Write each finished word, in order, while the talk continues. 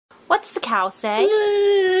What's the cow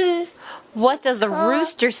say? What does the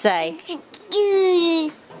rooster say?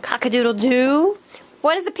 Cock-a-doodle-doo.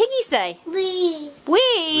 What does the piggy say? Wee.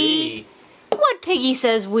 Wee. What piggy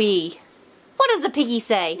says wee? What does the piggy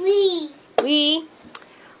say? Wee. Wee.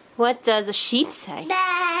 What does a sheep say?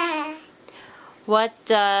 Bah. What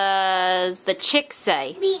does the chick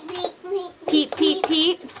say? Beep, beep, beep. Peep, peep,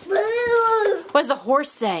 peep. Boo. What does the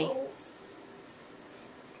horse say?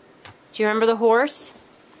 Do you remember the horse?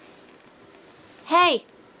 Hey,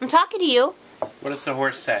 I'm talking to you. What does the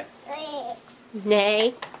horse say?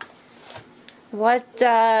 Nay. What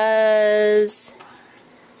does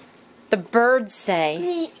the bird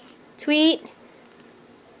say? Tweet.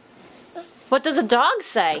 What does a dog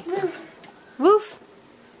say? Woof.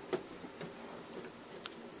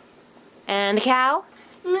 And the cow?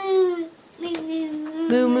 Moo.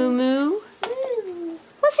 Moo, moo, moo.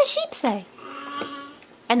 What's the sheep say?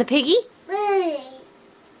 And the piggy?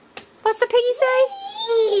 What's the piggy say?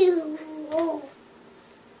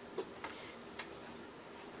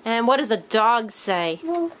 And what does a dog say?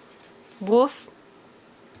 Woof.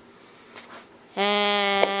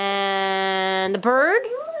 And the bird?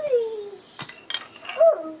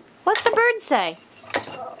 What's the bird say?